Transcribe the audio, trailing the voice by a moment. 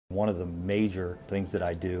One of the major things that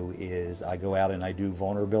I do is I go out and I do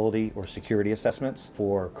vulnerability or security assessments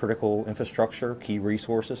for critical infrastructure, key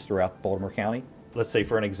resources throughout Baltimore County. Let's say,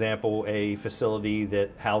 for an example, a facility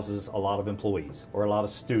that houses a lot of employees or a lot of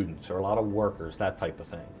students or a lot of workers, that type of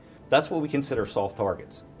thing. That's what we consider soft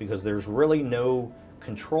targets, because there's really no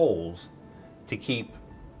controls to keep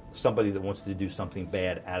somebody that wants to do something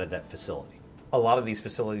bad out of that facility. A lot of these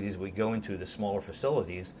facilities we go into, the smaller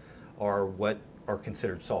facilities, are what are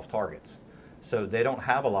considered soft targets. So they don't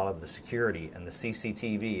have a lot of the security and the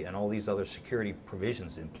CCTV and all these other security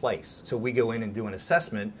provisions in place. So we go in and do an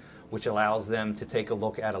assessment which allows them to take a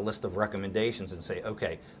look at a list of recommendations and say,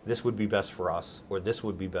 okay, this would be best for us, or this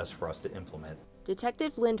would be best for us to implement.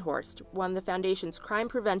 Detective Lindhorst won the Foundation's Crime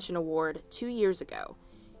Prevention Award 2 years ago.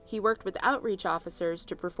 He worked with outreach officers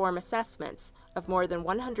to perform assessments of more than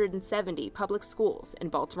 170 public schools in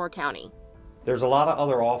Baltimore County. There's a lot of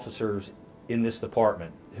other officers in this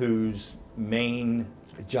department whose main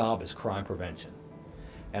job is crime prevention.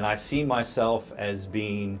 And I see myself as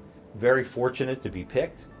being very fortunate to be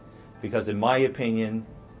picked, because in my opinion,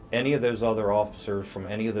 any of those other officers from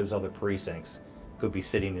any of those other precincts could be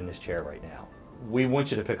sitting in this chair right now. We want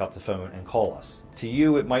you to pick up the phone and call us. To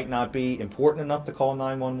you, it might not be important enough to call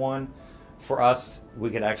 911. For us, we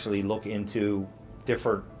could actually look into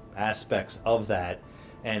different aspects of that,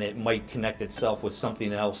 and it might connect itself with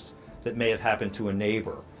something else that may have happened to a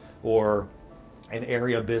neighbor or an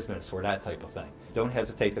area business or that type of thing. Don't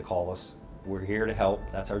hesitate to call us. We're here to help.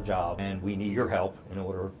 That's our job, and we need your help in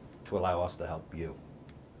order to allow us to help you.